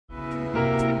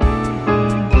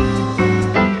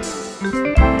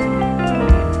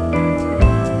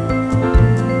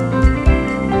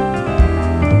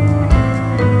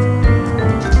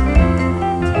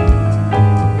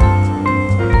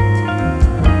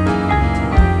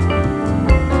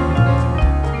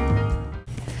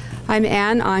I'm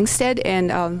Ann Ongstad,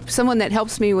 and someone that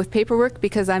helps me with paperwork,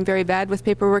 because I'm very bad with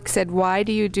paperwork, said, why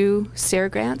do you do SARE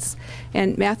grants?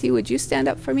 And Matthew, would you stand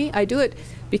up for me? I do it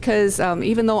because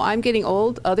even though I'm getting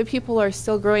old, other people are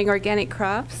still growing organic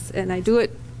crops, and I do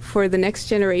it for the next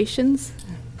generations.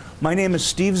 My name is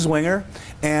Steve Zwinger,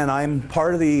 and I'm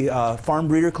part of the Farm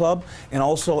Breeder Club and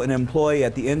also an employee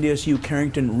at the NDSU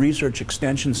Carrington Research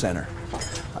Extension Center.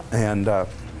 And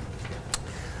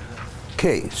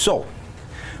okay, so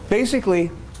basically,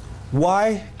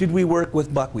 why did we work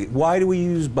with buckwheat? Why do we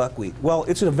use buckwheat? Well,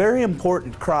 it's a very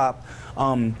important crop,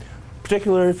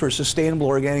 particularly for sustainable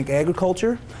organic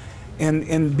agriculture,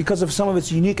 and because of some of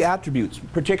its unique attributes,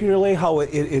 particularly how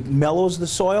it mellows the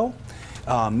soil,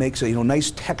 makes a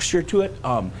nice texture to it.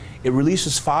 It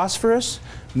releases phosphorus,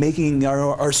 making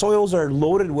our soils are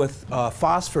loaded with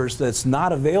phosphorus that's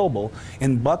not available,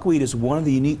 and buckwheat is one of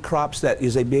the unique crops that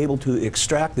is able to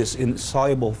extract this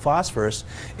insoluble phosphorus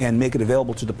and make it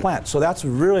available to the plant. So that's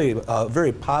really a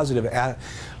very positive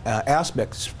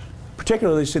aspect,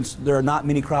 particularly since there are not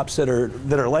many crops that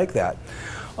are like that.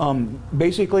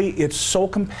 Basically, it's so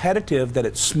competitive that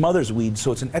it smothers weeds,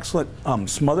 so it's an excellent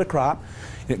smother crop.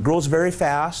 It grows very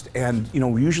fast, and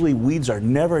usually weeds are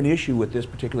never an issue with this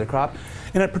particular crop.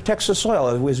 And it protects the soil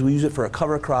as we use it for a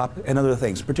cover crop and other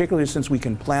things, particularly since we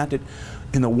can plant it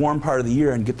in the warm part of the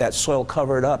year and get that soil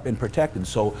covered up and protected.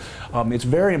 So it's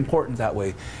very important that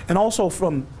way. And also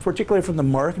particularly from the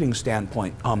marketing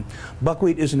standpoint,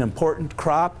 buckwheat is an important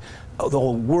crop.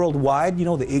 Though worldwide,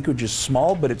 the acreage is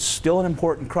small, but it's still an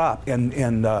important crop,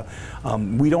 and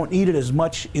we don't eat it as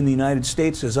much in the United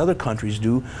States as other countries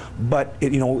do. But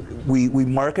we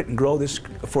market and grow this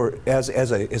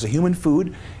as a human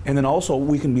food, and then also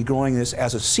we can be growing this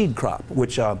as a seed crop,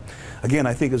 which again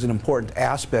I think is an important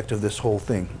aspect of this whole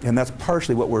thing, and that's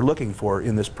partially what we're looking for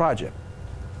in this project.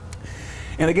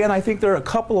 And again, I think there are a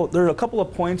couple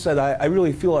of points that I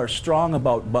really feel are strong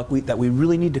about buckwheat that we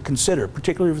really need to consider,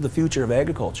 particularly for the future of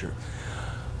agriculture.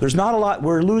 There's not a lot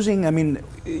we're losing. I mean,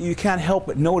 you can't help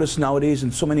but notice nowadays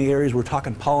in so many areas we're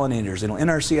talking pollinators.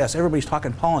 NRCS, everybody's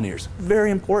talking pollinators.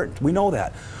 Very important. We know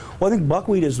that. Well, I think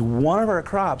buckwheat is one of our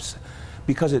crops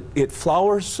because it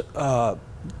flowers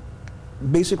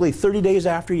basically 30 days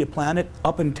after you plant it,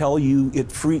 up until you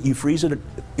freeze it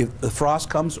if the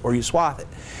frost comes, or you swath it.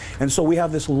 And so we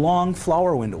have this long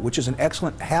flower window, which is an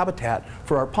excellent habitat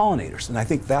for our pollinators, and I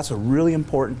think that's a really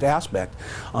important aspect.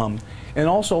 And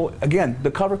also, again,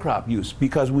 the cover crop use,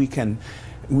 because we can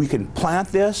plant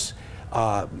this,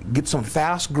 get some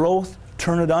fast growth,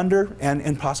 turn it under,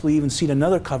 and possibly even seed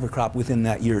another cover crop within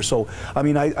that year. So, I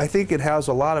mean, I think it has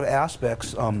a lot of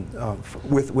aspects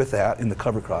with that in the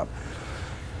cover crop.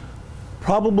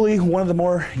 Probably one of the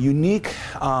more unique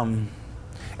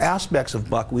aspects of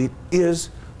buckwheat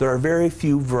is there are very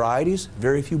few varieties,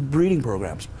 very few breeding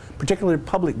programs, particularly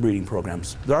public breeding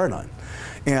programs. There are none.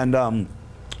 And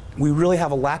we really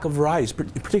have a lack of varieties,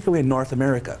 particularly in North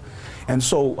America. And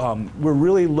so we're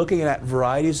really looking at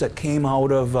varieties that came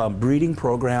out of breeding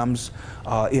programs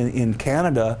in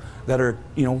Canada that are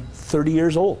 30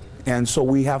 years old. And so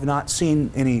we have not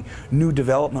seen any new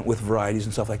development with varieties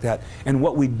and stuff like that. And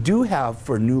what we do have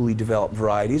for newly developed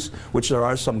varieties, which there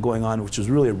are some going on, which is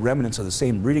really remnants of the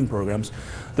same breeding programs,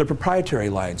 they're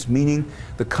proprietary lines, meaning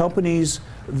the companies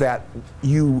that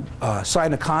you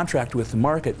sign a contract with the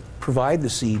market provide the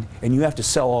seed, and you have to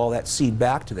sell all that seed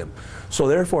back to them. So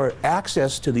therefore,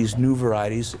 access to these new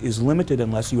varieties is limited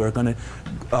unless you are going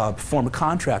to form a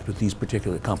contract with these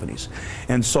particular companies.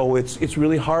 And so it's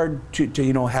really hard to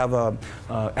have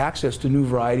access to new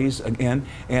varieties again,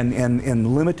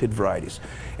 and limited varieties.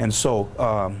 And so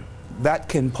that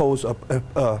can pose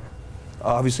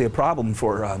obviously a problem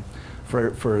for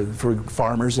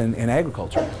farmers and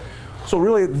agriculture. So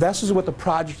really, this is what the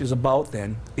project is about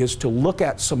then, is to look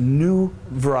at some new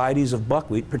varieties of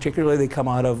buckwheat, particularly they come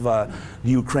out of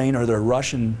Ukraine or they're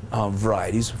Russian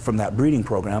varieties from that breeding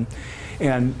program.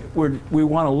 And we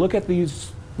want to look at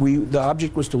these, the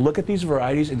object was to look at these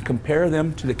varieties and compare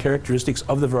them to the characteristics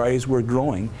of the varieties we're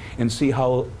growing and see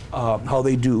how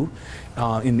they do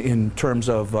in terms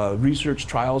of research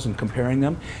trials and comparing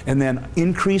them, and then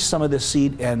increase some of this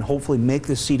seed and hopefully make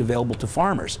this seed available to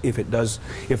farmers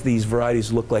if these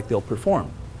varieties look like they'll perform.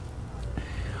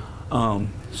 One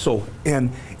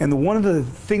of the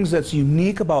things that's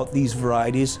unique about these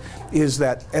varieties is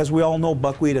that, as we all know,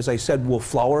 buckwheat, as I said, will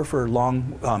flower for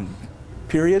long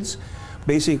periods.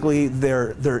 Basically,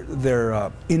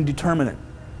 they're indeterminate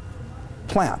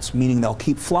plants, meaning they'll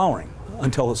keep flowering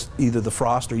until it's either the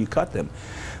frost or you cut them.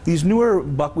 These newer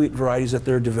buckwheat varieties that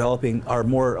they're developing are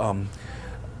more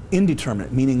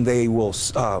indeterminate, meaning they will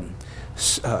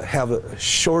have a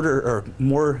shorter or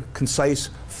more concise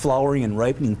flowering and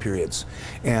ripening periods,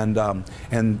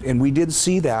 and we did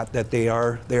see that they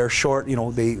are short. You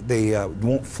know, they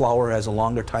won't flower as a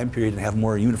longer time period and have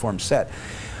more uniform set.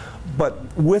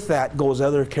 But with that goes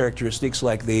other characteristics,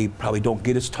 like they probably don't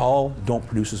get as tall, don't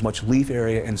produce as much leaf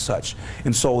area and such.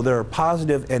 And so there are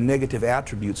positive and negative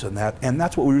attributes in that, and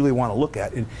that's what we really want to look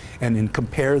at and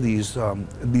compare these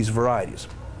varieties.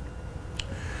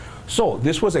 So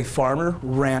this was a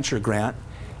farmer-rancher grant,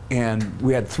 and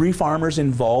we had 3 farmers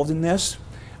involved in this,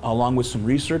 along with some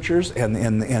researchers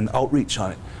and outreach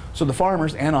on it. So the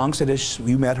farmers, Ann Ongstad, as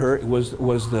you met her,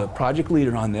 was the project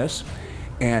leader on this.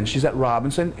 And she's at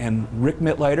Robinson, and Rick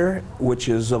Mitleiter, which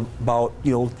is about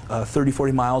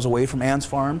 30-40 miles away from Ann's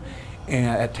farm,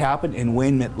 and at Tappan, and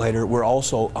Wayne Mitleiter were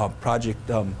also project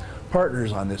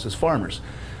partners on this as farmers.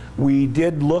 We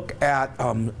did look at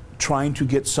trying to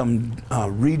get some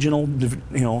regional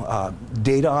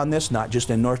data on this, not just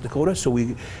in North Dakota. So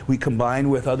we combined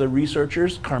with other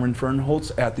researchers, Carmen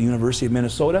Fernholz at the University of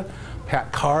Minnesota,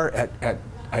 Pat Carr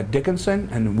at Dickinson,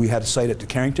 and we had a site at the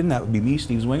Carrington. That would be me,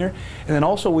 Steve Zwinger. And then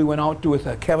also we went out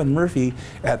with Kevin Murphy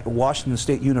at Washington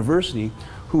State University,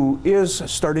 who is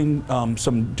starting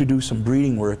to do some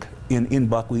breeding work in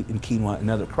buckwheat and quinoa and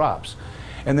other crops.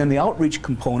 And then the outreach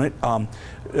component,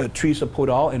 Teresa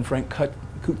Podal and Frank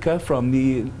Kutka from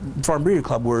the Farm Breeder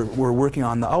Club were working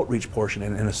on the outreach portion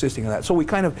and assisting in that. So we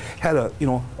kind of had a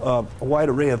wide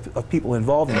array of people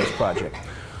involved in this project.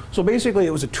 So basically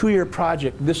it was a 2-year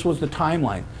project. This was the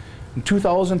timeline. In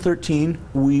 2013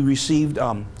 we received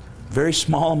very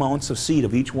small amounts of seed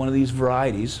of each one of these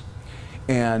varieties,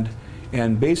 and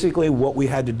basically what we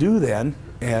had to do then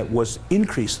was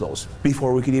increase those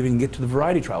before we could even get to the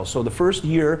variety trials. So the first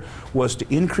year was to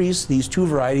increase these 2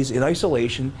 varieties in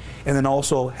isolation, and then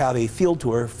also have a field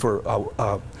tour for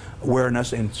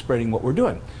awareness and spreading what we're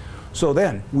doing. So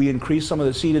then we increased some of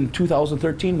the seed in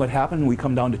 2013. What happened? We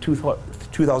come down to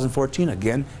 2014,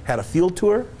 again, had a field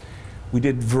tour. We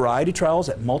did variety trials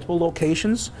at multiple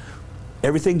locations.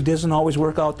 Everything doesn't always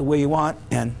work out the way you want,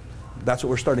 and that's what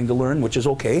we're starting to learn, which is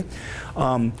okay.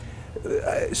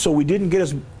 So we didn't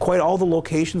get quite all the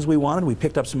locations we wanted. We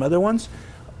picked up some other ones.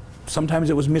 Sometimes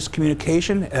it was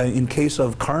miscommunication. In case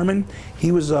of Carmen,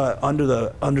 he was under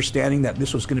the understanding that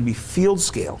this was going to be field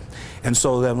scale. And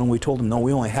so then when we told him, no,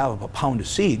 we only have a pound of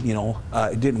seed,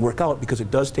 it didn't work out, because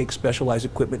it does take specialized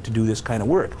equipment to do this kind of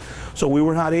work. So we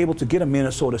were not able to get a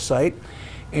Minnesota site.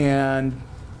 And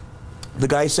the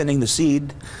guy sending the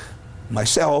seed,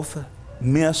 myself,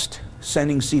 missed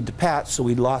sending seed to Pat, so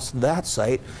we lost that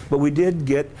site. But we did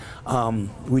get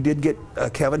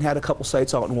Kevin had a couple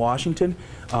sites out in Washington.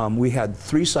 We had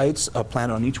 3 sites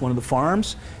planted on each one of the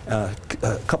farms, a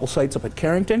couple sites up at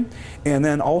Carrington, and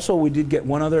then also we did get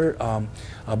one other,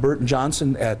 Burton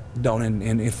Johnson down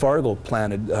in Fargo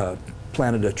planted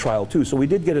a trial too. So we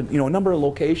did get a number of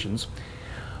locations.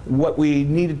 What we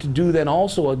needed to do then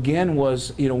also again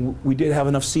was, we did have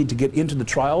enough seed to get into the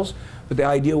trials, but the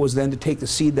idea was then to take the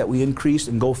seed that we increased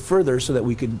and go further so that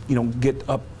we could, get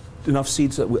up enough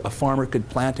seeds so that a farmer could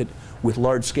plant it with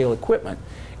large-scale equipment.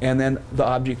 And then the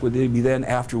object would be then,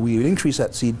 after we would increase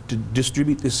that seed, to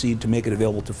distribute this seed to make it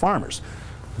available to farmers.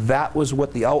 That was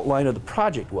what the outline of the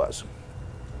project was.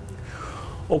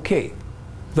 Okay,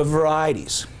 the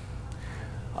varieties.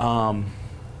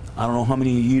 I don't know how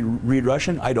many of you read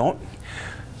Russian. I don't.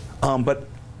 But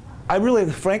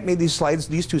Frank made these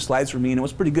 2 slides for me, and it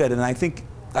was pretty good. And I think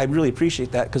I really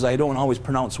appreciate that, because I don't always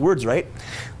pronounce words right.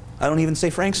 I don't even say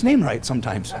Frank's name right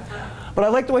sometimes. But I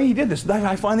like the way he did this.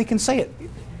 I finally can say it.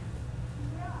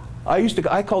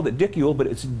 I called it dicule, but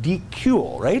it's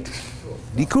decule, right?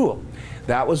 Decule.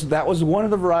 That was one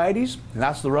of the varieties. And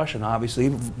that's the Russian, obviously,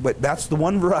 but that's the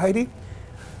one variety.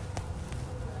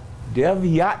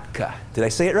 Devyatka. Did I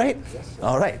say it right? Yes.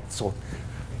 All right. So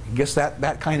I guess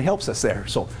that kind of helps us there.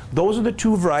 So those are the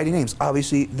 2 variety names.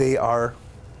 Obviously, they are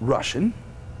Russian.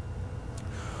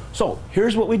 So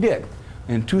here's what we did.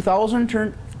 In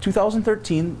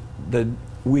 2013, the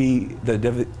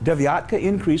Devyatka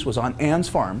increase was on Ann's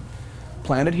farm,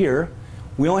 planted here.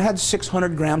 We only had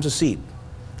 600 grams of seed.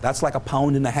 That's like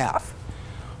 1.5 pounds.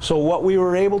 So what we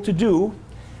were able to do,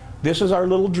 this is our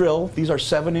little drill. These are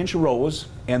 7-inch rows,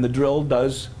 and the drill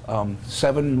does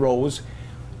 7 rows.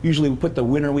 Usually we put the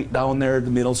winter wheat down there in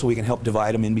the middle so we can help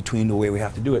divide them in between the way we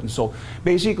have to do it. And so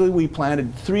basically we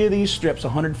planted 3 of these strips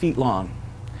 100 feet long.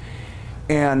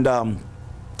 And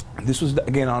this was,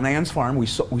 again, on Ann's farm. We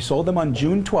sold them on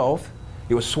June 12th.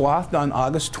 It was swathed on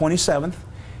August 27th,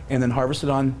 and then harvested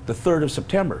on the 3rd of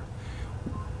September.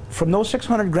 From those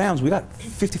 600 grams, we got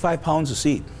 55 pounds of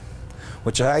seed.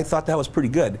 which I thought that was pretty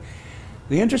good.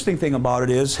 The interesting thing about it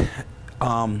is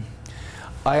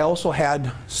I also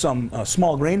had some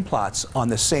small grain plots on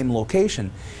the same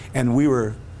location, and we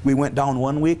went down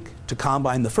 1 week to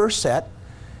combine the first set,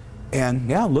 and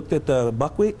yeah, looked at the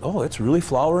buckwheat. Oh, it's really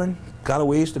flowering. Got a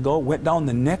ways to go. Went down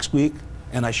the next week,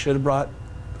 and I should have brought.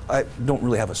 I don't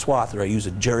really have a swather. I use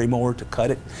a jerry mower to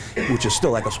cut it, which is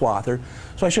still like a swather.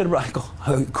 So I should have brought.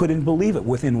 I couldn't believe it.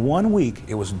 Within 1 week,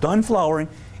 it was done flowering.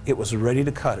 It was ready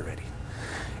to cut already.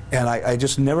 And I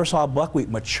just never saw buckwheat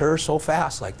mature so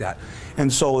fast like that.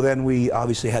 And so then we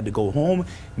obviously had to go home,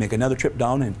 make another trip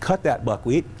down and cut that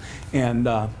buckwheat. And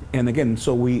again,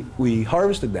 so we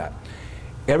harvested that.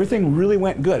 Everything really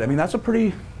went good. I mean,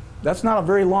 that's not a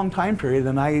very long time period.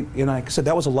 And like I said,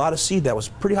 that was a lot of seed. That was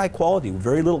pretty high quality,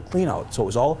 very little clean out. So it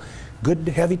was all good,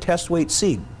 heavy test weight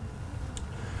seed.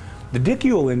 The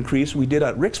dicule increase we did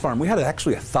at Rick's farm, we had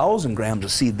actually 1,000 grams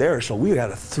of seed there. So we had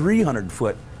a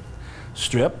 300-foot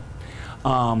strip.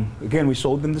 Again, we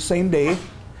sold them the same day.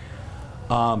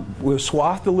 We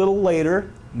swathed a little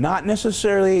later. Not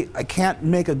necessarily, I can't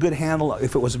make a good handle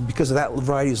if it was because of that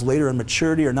variety is later in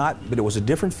maturity or not, but it was a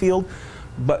different field.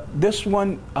 But this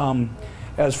one,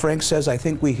 as Frank says, I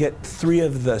think we hit 3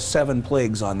 of the 7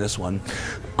 plagues on this one.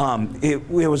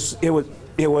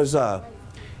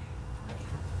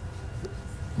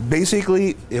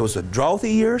 Basically, it was a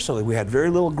drouthy year, so we had very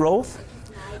little growth.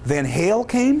 Then hail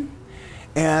came.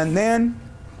 And then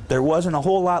there wasn't a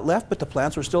whole lot left, but the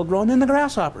plants were still growing. Then the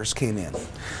grasshoppers came in.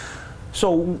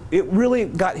 So it really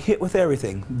got hit with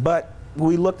everything. But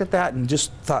we looked at that and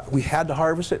just thought we had to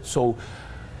harvest it. So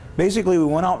basically we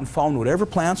went out and found whatever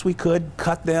plants we could,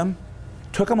 cut them,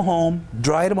 took them home,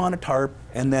 dried them on a tarp,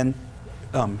 and then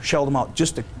shelled them out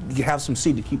just to have some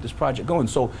seed to keep this project going.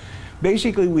 So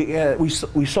basically we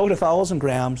sowed 1,000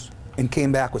 grams and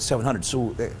came back with 700.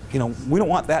 So, you know, we don't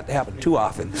want that to happen too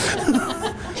often.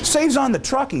 Saves on the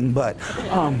trucking, but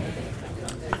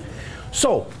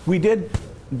so we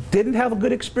didn't have a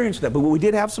good experience with that, but we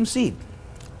did have some seed.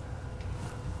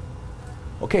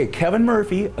 Okay, Kevin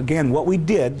Murphy, again, what we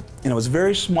did, and it was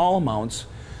very small amounts,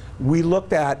 we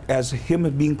looked at as him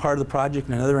being part of the project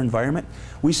in another environment.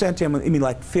 We sent him, I mean,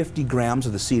 like 50 grams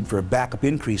of the seed for a backup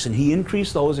increase, and he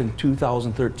increased those in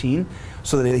 2013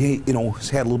 so that he, you know,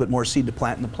 had a little bit more seed to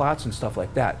plant in the plots and stuff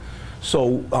like that.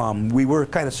 So we were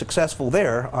kind of successful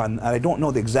there. I don't know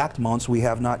the exact amounts. We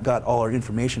have not got all our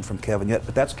information from Kevin yet,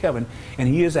 but that's Kevin, and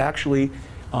he is actually,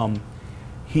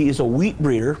 he is a wheat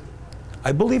breeder.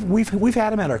 I believe we've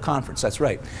had him at our conference. That's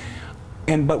right.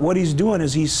 But what he's doing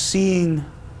is he's seeing,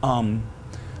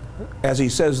 as he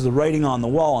says, the writing on the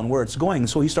wall and where it's going.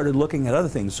 So he started looking at other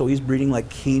things. So he's breeding like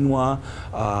quinoa,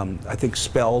 I think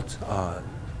spelt,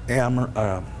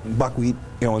 buckwheat,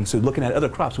 you know, and so looking at other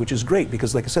crops, which is great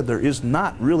because, like I said, there is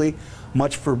not really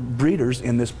much for breeders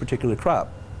in this particular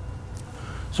crop.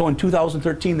 So in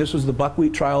 2013, this was the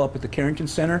buckwheat trial up at the Carrington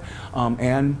Center.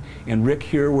 Ann and Rick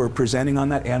here were presenting on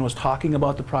that. Ann was talking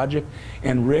about the project,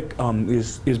 and Rick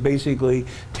is basically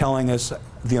telling us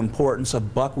the importance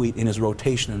of buckwheat in his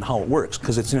rotation and how it works,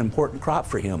 because it's an important crop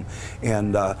for him.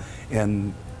 And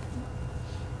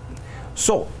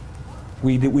so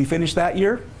we finished that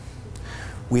year.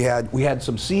 We had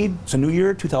some seed. It's a new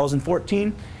year,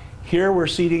 2014. Here we're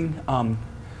seeding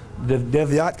the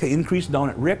Devyatka increase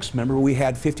down at Rick's. Remember, we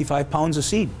had 55 pounds of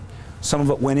seed. Some of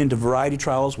it went into variety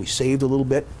trials. We saved a little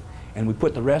bit, and we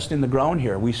put the rest in the ground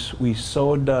here. We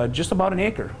sowed just about an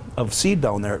acre of seed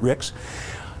down there at Rick's.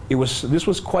 This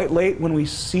was quite late when we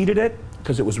seeded it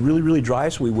because it was really, really dry,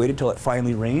 so we waited till it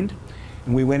finally rained.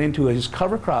 And we went into his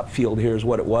cover crop field here is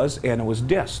what it was, and it was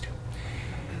disc.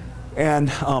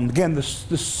 And again, the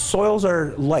soils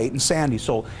are light and sandy,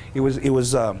 so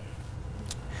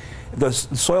the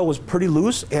soil was pretty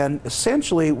loose, and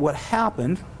essentially what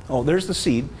happened, oh, there's the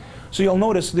seed. So you'll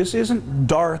notice this isn't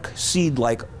dark seed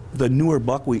like the newer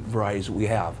buckwheat varieties that we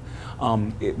have.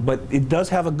 But it does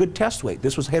have a good test weight.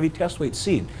 This was heavy test weight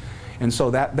seed. And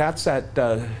so that's at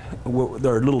our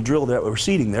little drill that we're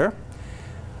seeding there.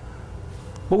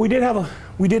 But we did have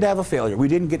a failure. We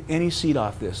didn't get any seed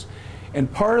off this. And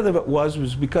part of it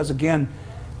was because, again,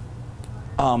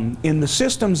 in the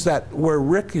systems where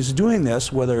Rick is doing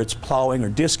this, whether it's plowing or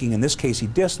disking, in this case he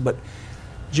disked, but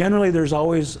generally there's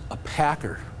always a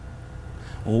packer.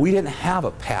 Well, we didn't have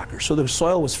a packer, so the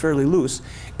soil was fairly loose,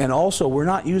 and also we're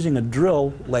not using a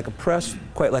drill like a press,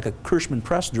 quite like a Kirschman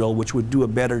press drill, which would do a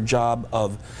better job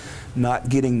of not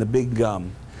getting the big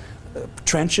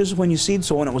trenches when you seed.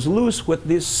 So when it was loose with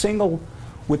this single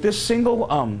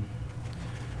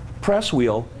press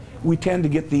wheel, we tend to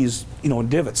get these, you know,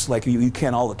 divots like you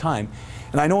can all the time.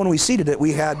 And I know when we seeded it,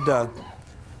 we had,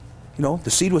 you know,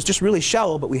 the seed was just really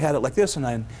shallow, but we had it like this,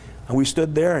 and we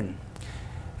stood there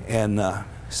and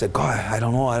said, God, I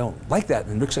don't know, I don't like that.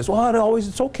 And Rick says, well,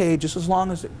 it's okay, just as long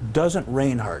as it doesn't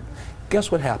rain hard. Guess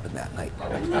what happened that night?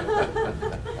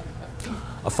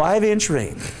 A 5-inch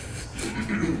rain.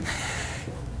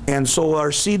 And so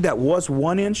our seed that was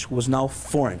 1 inch was now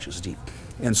 4 inches deep.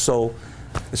 And so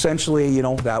essentially, you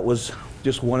know, that was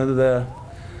just one of the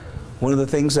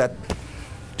things that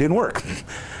didn't work.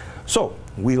 So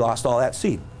we lost all that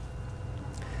seed.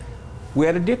 We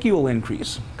had a dicule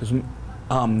increase, because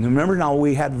remember now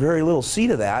we had very little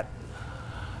seed of that,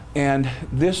 and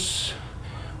this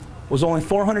was only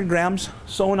 400 grams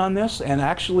sown on this, and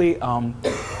actually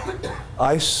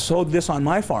I sowed this on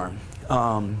my farm,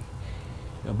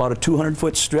 about a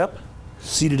 200-foot strip,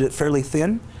 seeded it fairly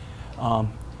thin,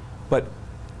 but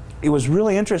it was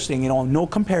really interesting, you know, no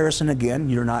comparison again,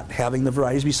 you're not having the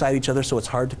varieties beside each other, so it's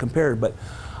hard to compare, but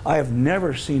I have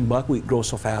never seen buckwheat grow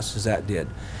so fast as that did.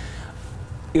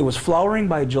 It was flowering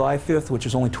by July 5th, which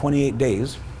is only 28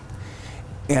 days.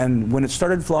 And when it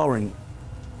started flowering,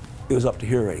 it was up to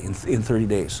here already in 30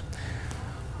 days.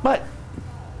 But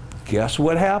guess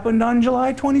what happened on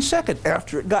July 22nd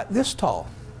after it got this tall?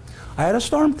 I had a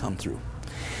storm come through.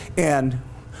 And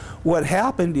what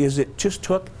happened is it just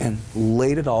took and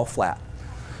laid it all flat.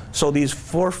 So these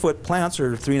 4-foot plants,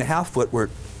 or 3.5 foot, were,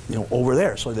 you know, over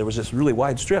there. So there was this really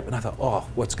wide strip, and I thought, oh,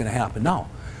 what's going to happen now?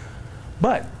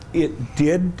 But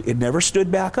it never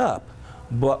stood back up.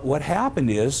 But what happened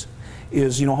is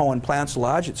you know how when plants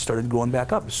lodge, it started growing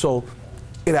back up. So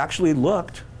it actually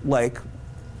looked like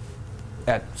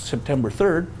at September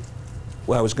 3rd,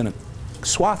 well, I was going to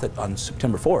swath it on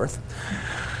September 4th,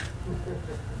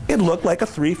 it looked like a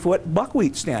 3-foot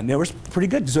buckwheat stand. It was pretty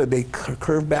good. So they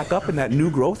curved back up in that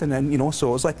new growth, and then, you know, so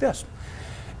it was like this.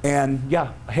 And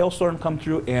yeah, a hailstorm come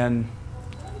through, and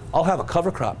I'll have a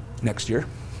cover crop next year.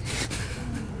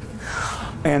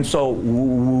 And so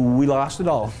we lost it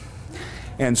all.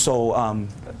 And so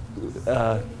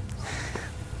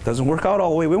doesn't work out all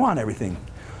the way we want everything.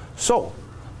 So,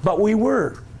 but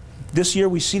this year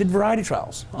we seeded variety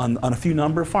trials on a few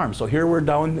number of farms. So here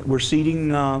we're seeding,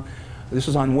 this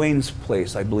is on Wayne's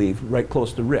place, I believe, right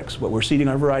close to Rick's. But we're seeding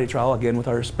our variety trial again with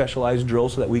our specialized drill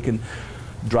so that we can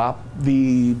drop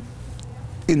the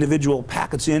individual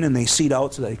packets in and they seed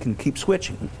out so that they can keep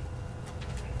switching.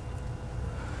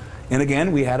 And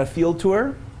again, we had a field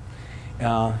tour.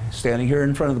 Standing here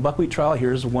in front of the buckwheat trial,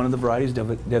 here's one of the varieties,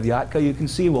 Devyatka, you can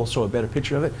see. We'll show a better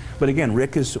picture of it. But again,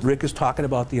 Rick is talking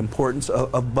about the importance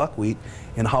of buckwheat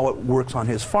and how it works on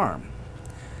his farm.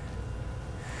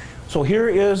 So here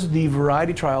is the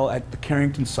variety trial at the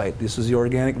Carrington site. This is the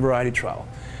organic variety trial.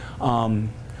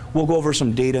 We'll go over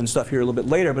some data and stuff here a little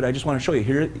bit later, but I just want to show you.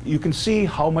 Here you can see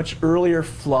how much earlier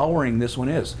flowering this one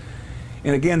is.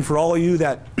 And again, for all of you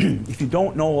that, if you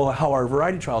don't know how our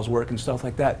variety trials work and stuff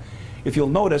like that, if you'll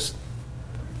notice,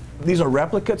 these are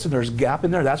replicates and there's a gap in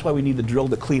there. That's why we need the drill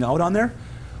to clean out on there.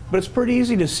 But it's pretty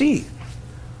easy to see.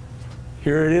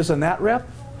 Here it is on that rep.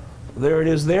 There it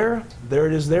is there. There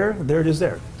it is there. There it is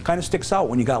there. Kind of sticks out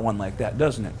when you got one like that,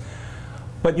 doesn't it?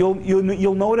 But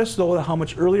you'll notice though how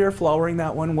much earlier flowering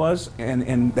that one was,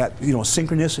 and that, you know,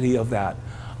 synchronicity of that.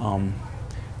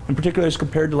 In particular, as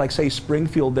compared to, like, say,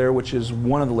 Springfield there, which is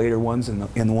one of the later ones, and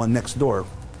the one next door.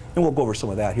 And we'll go over some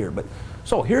of that here. But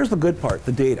so here's the good part,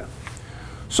 the data.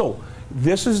 So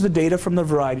this is the data from the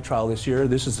variety trial this year.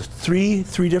 This is the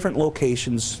three different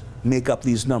locations make up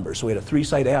these numbers. So we had a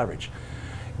 3-site average.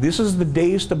 This is the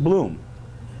days to bloom.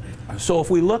 So if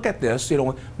we look at this, you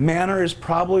know, Manor is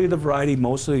probably the variety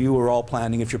most of you are all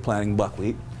planting if you're planting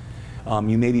buckwheat.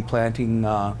 You may be planting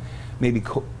maybe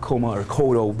Coma or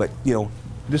Kodo, but, you know,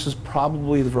 this is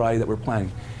probably the variety that we're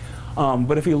planting.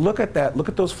 But if you look at that, look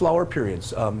at those flower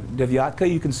periods. Devyatka,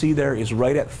 you can see there, is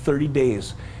right at 30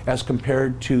 days as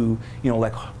compared to, you know,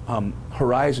 like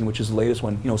Horizon, which is the latest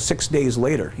one, you know, 6 days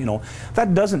later. You know,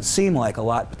 that doesn't seem like a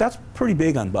lot, but that's pretty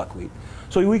big on buckwheat.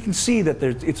 So we can see that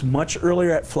it's much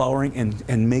earlier at flowering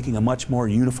and making a much more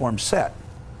uniform set.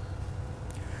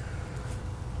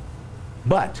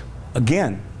 But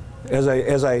again, as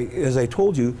I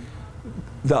told you,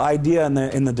 the idea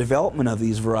in the development of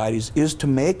these varieties is to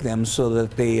make them so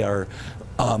that they are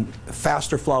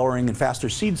faster flowering and faster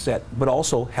seed set, but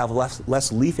also have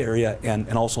less leaf area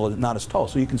and also not as tall.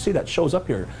 So you can see that shows up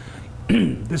here.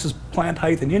 This is plant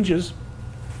height in inches.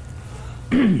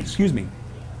 Excuse me.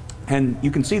 And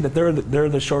you can see that they're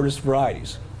the shortest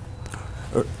varieties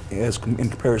in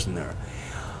comparison there.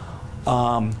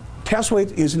 Test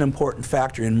weight is an important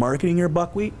factor in marketing your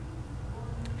buckwheat.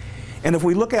 And if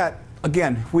we look at,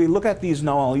 again, if we look at these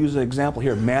now, I'll use an example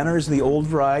here. Manor is the old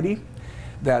variety.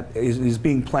 that is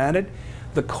being planted.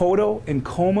 The Kodo and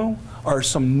Como are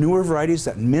some newer varieties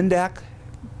that Mindak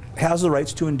has the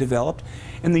rights to and developed.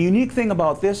 And the unique thing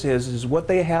about this is what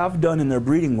they have done in their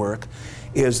breeding work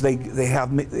is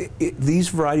these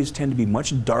varieties tend to be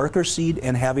much darker seed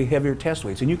and have heavier test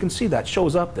weights. And you can see that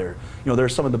shows up there. You know,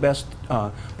 there's some of the best,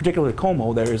 particularly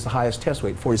Como, there is the highest test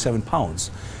weight, 47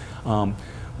 pounds. But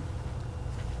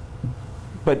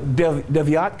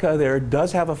Devyatka there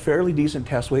does have a fairly decent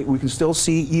test weight. We can still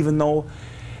see, even though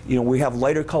we have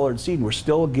lighter colored seed, we're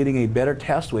still getting a better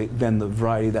test weight than the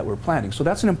variety that we're planting. So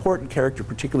that's an important character,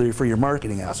 particularly for your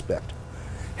marketing aspect.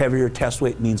 Heavier test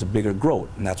weight means a bigger growth,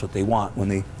 and that's what they want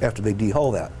after they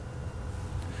dehull that.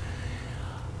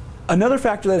 Another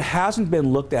factor that hasn't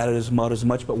been looked at as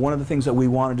much, but one of the things that we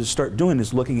wanted to start doing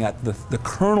is looking at the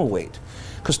kernel weight.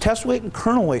 Because test weight and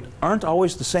kernel weight aren't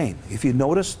always the same. If you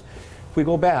notice, if we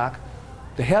go back,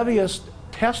 the heaviest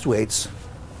test weights,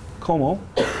 Como,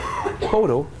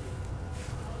 Kodo,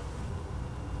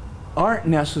 aren't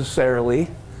necessarily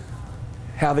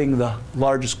having the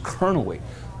largest kernel weight.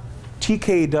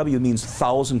 TKW means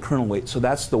 1,000 kernel weight, so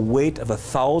that's the weight of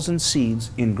 1,000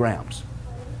 seeds in grams.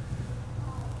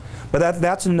 But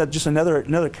that's just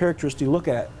another characteristic to look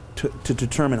at to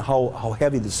determine how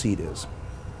heavy the seed is.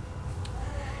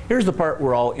 Here's the part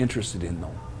we're all interested in,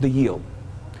 though, the yield.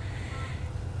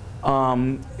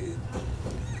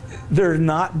 There are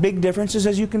not big differences,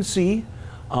 as you can see,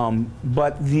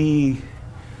 but the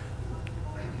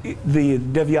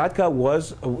Devyatka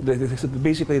was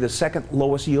basically the second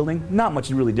lowest yielding. Not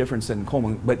much really difference than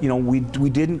Como, but we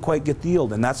didn't quite get the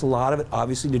yield, and that's a lot of it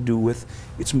obviously to do with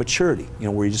its maturity,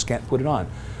 where you just can't put it on.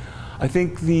 I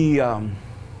think the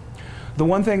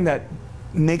one thing that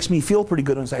makes me feel pretty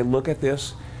good as I look at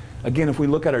this, again, if we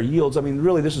look at our yields, I mean,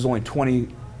 really this is only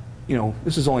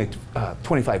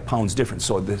 25 pounds difference,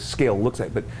 so the scale looks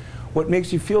like. But what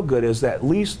makes you feel good is that at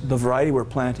least the variety we're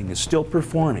planting is still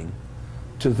performing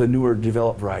to the newer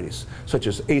developed varieties, such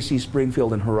as AC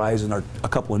Springfield and Horizon are a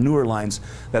couple of newer lines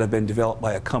that have been developed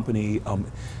by a company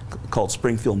called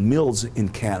Springfield Mills in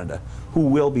Canada, who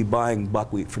will be buying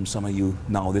buckwheat from some of you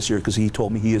now this year, because he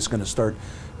told me he is going to start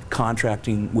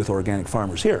contracting with organic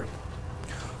farmers here.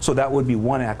 So that would be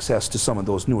one access to some of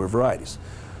those newer varieties.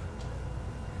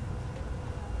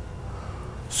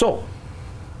 So,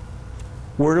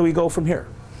 where do we go from here?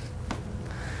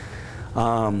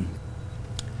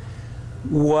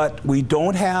 What we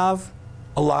don't have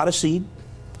a lot of seed.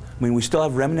 I mean, we still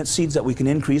have remnant seeds that we can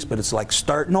increase, but it's like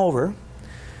starting over.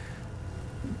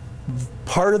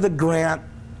 Part of the grant,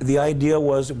 the idea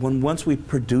was once we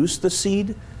produce the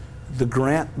seed, the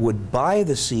grant would buy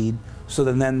the seed so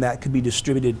then that could be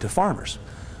distributed to farmers.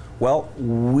 Well,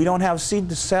 we don't have seed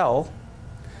to sell,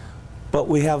 but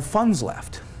we have funds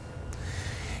left.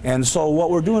 And so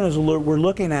what we're doing is we're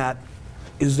looking at,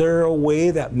 is there a way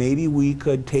that maybe we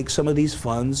could take some of these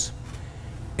funds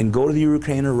and go to the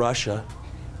Ukraine or Russia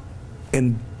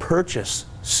and purchase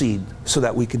seed so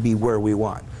that we could be where we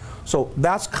want? So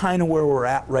that's kind of where we're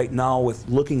at right now with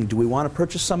looking, do we want to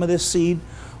purchase some of this seed,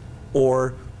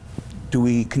 or do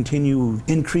we continue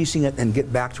increasing it and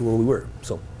get back to where we were?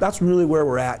 So that's really where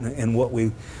we're at and what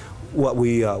we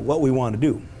want to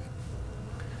do.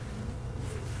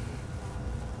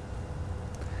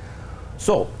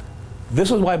 So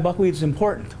this is why buckwheat is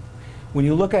important. When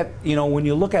you look at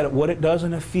what it does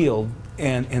in a field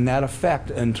and that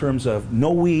effect in terms of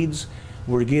no weeds,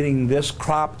 we're getting this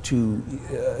crop to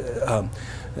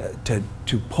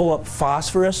pull up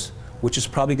phosphorus, which is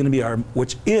probably going to be our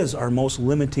most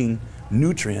limiting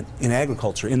nutrient in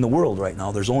agriculture in the world right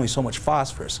now. There's only so much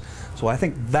phosphorus. So I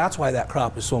think that's why that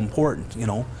crop is so important,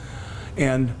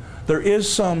 And there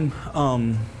is some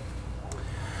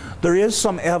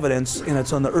evidence, and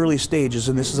it's on the early stages,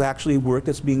 and this is actually work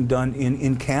that's being done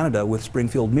in Canada with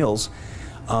Springfield Mills,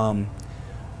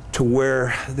 to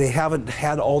where they haven't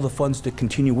had all the funds to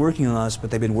continue working on this,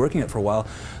 but they've been working it for a while.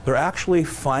 They're actually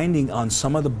finding on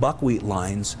some of the buckwheat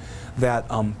lines that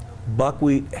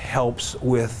buckwheat helps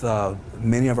with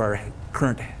many of our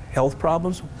current health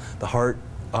problems, the heart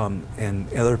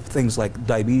and other things like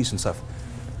diabetes and stuff.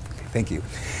 Thank you.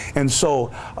 And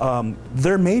so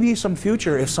there may be some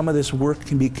future if some of this work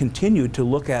can be continued to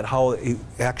look at how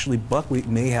actually buckwheat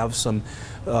may have some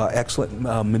excellent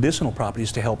medicinal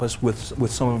properties to help us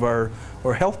with some of our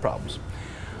health problems.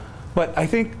 But I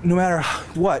think no matter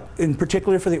what, in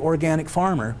particular for the organic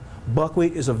farmer,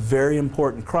 buckwheat is a very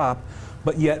important crop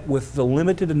But yet, with the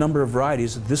limited number of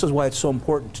varieties, this is why it's so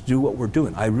important to do what we're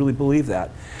doing. I really believe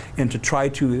that, and to try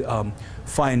to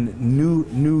find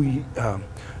new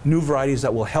varieties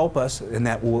that will help us, and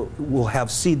that will have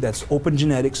seed that's open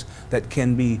genetics that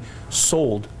can be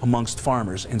sold amongst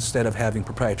farmers instead of having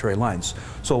proprietary lines.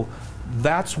 So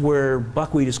that's where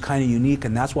buckwheat is kind of unique,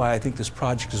 and that's why I think this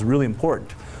project is really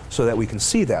important, so that we can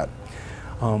see that.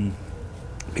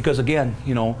 Because again,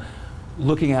 you know,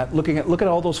 look at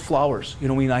all those flowers. You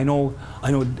know, I know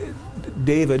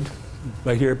David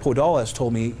right here at Podala has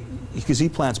told me, because he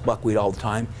plants buckwheat all the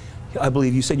time. I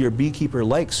believe you said your beekeeper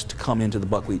likes to come into the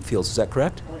buckwheat fields. Is that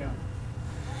correct? Oh, yeah.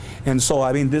 And so,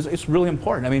 I mean, it's really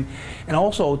important. I mean, and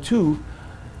also too,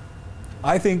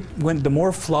 I think when the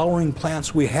more flowering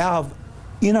plants we have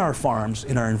in our farms,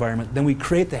 in our environment, then we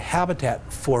create the habitat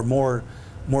for more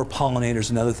pollinators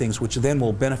and other things, which then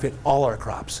will benefit all our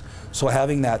crops. So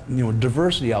having that, you know,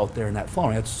 diversity out there in that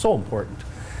flowering, that's so important.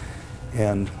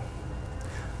 And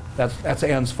that's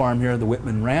Ann's farm here, the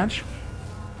Whitman Ranch.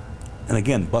 And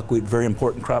again, buckwheat, very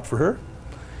important crop for her.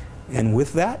 And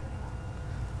with that,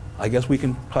 I guess we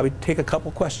can probably take a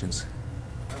couple questions.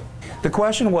 The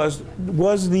question was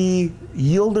the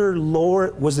yield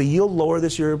lower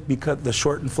this year because the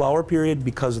shortened flower period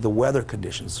because of the weather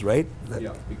conditions, right?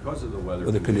 Yeah, because of the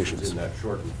weather conditions in that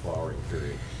shortened flowering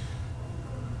period.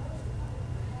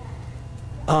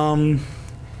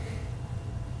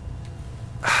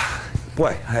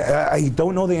 Boy, I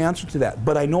don't know the answer to that,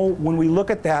 but I know when we look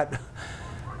at that,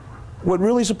 what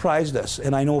really surprised us,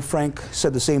 and I know Frank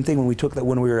said the same thing when we took that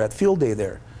when we were at field day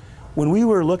there, when we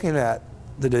were looking at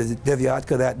the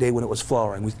Devyatka that day when it was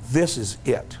flowering, this is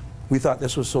it. We thought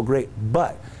this was so great,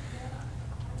 but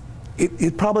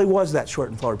it probably was that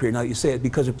shortened flower period, now that you say it,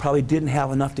 because it probably didn't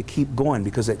have enough to keep going,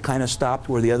 because it kind of stopped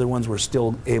where the other ones were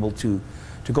still able to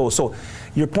go. So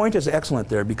your point is excellent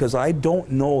there, because I don't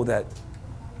know that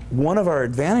one of our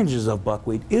advantages of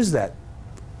buckwheat is that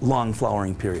long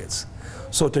flowering periods.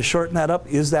 So to shorten that up,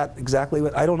 is that exactly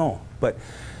what, I don't know. But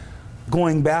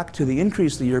going back to the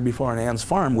increase the year before on Ann's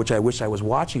farm, which I wish I was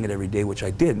watching it every day, which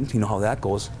I didn't, you know how that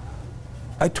goes,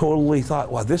 I totally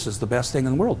thought, wow, this is the best thing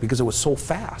in the world, because it was so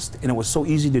fast and it was so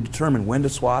easy to determine when to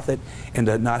swath it and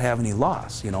to not have any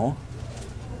loss, you know.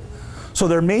 So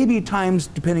there may be times,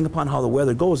 depending upon how the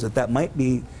weather goes, that might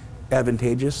be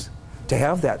advantageous to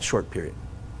have that short period.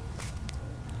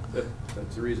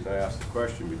 That's the reason I asked the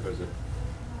question, because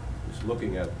just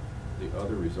looking at the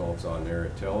other results on there,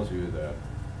 it tells you that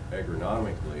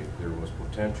agronomically there was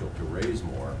potential to raise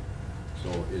more. So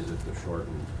is it the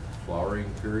shortened flowering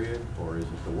period, or is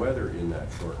it the weather in that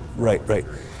shortened flowering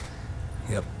period?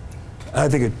 Yep. I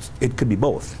think it could be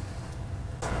both.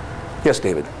 Yes,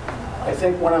 David. I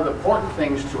think one of the important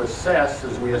things to assess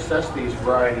as we assess these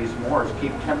varieties more is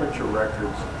keep temperature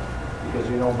records. Because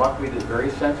you know buckwheat is very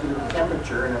sensitive to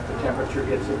temperature, and if the temperature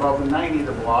gets above 90,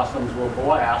 the blossoms will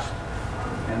blast.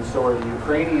 And so are the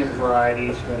Ukrainian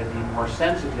varieties going to be more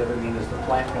sensitive? I mean, is the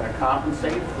plant going to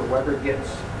compensate if the weather gets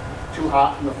too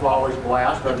hot and the flowers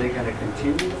blast? Are they going to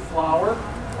continue to flower?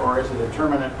 Or is it a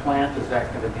determinate plant? Is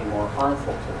that going to be more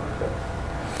harmful to them?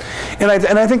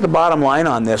 And I think the bottom line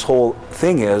on this whole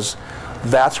thing is,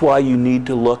 that's why you need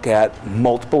to look at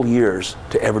multiple years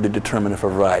to ever to determine if a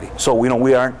variety. So, you know,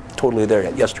 we aren't totally there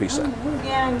yet. Yes, Teresa.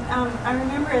 Yeah, and I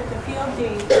remember at the field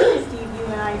day, Steve, you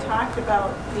and I talked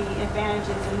about the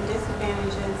advantages and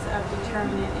disadvantages of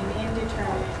determinate and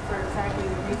indeterminate for exactly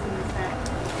the reasons that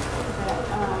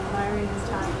Myron was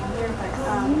talking here. But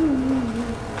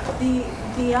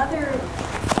the other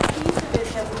piece of it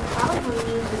that we probably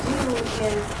need to do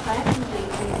is planting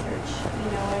research, you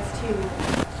know, as to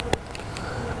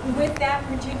with that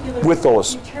particular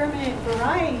determinate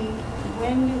variety,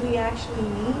 when do we actually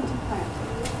need to plant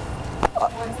it?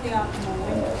 What's the optimal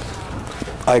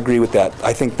window? I agree with that.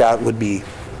 I think that would be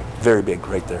very big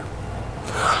right there.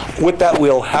 With that,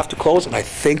 we'll have to close, and I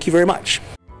thank you very much.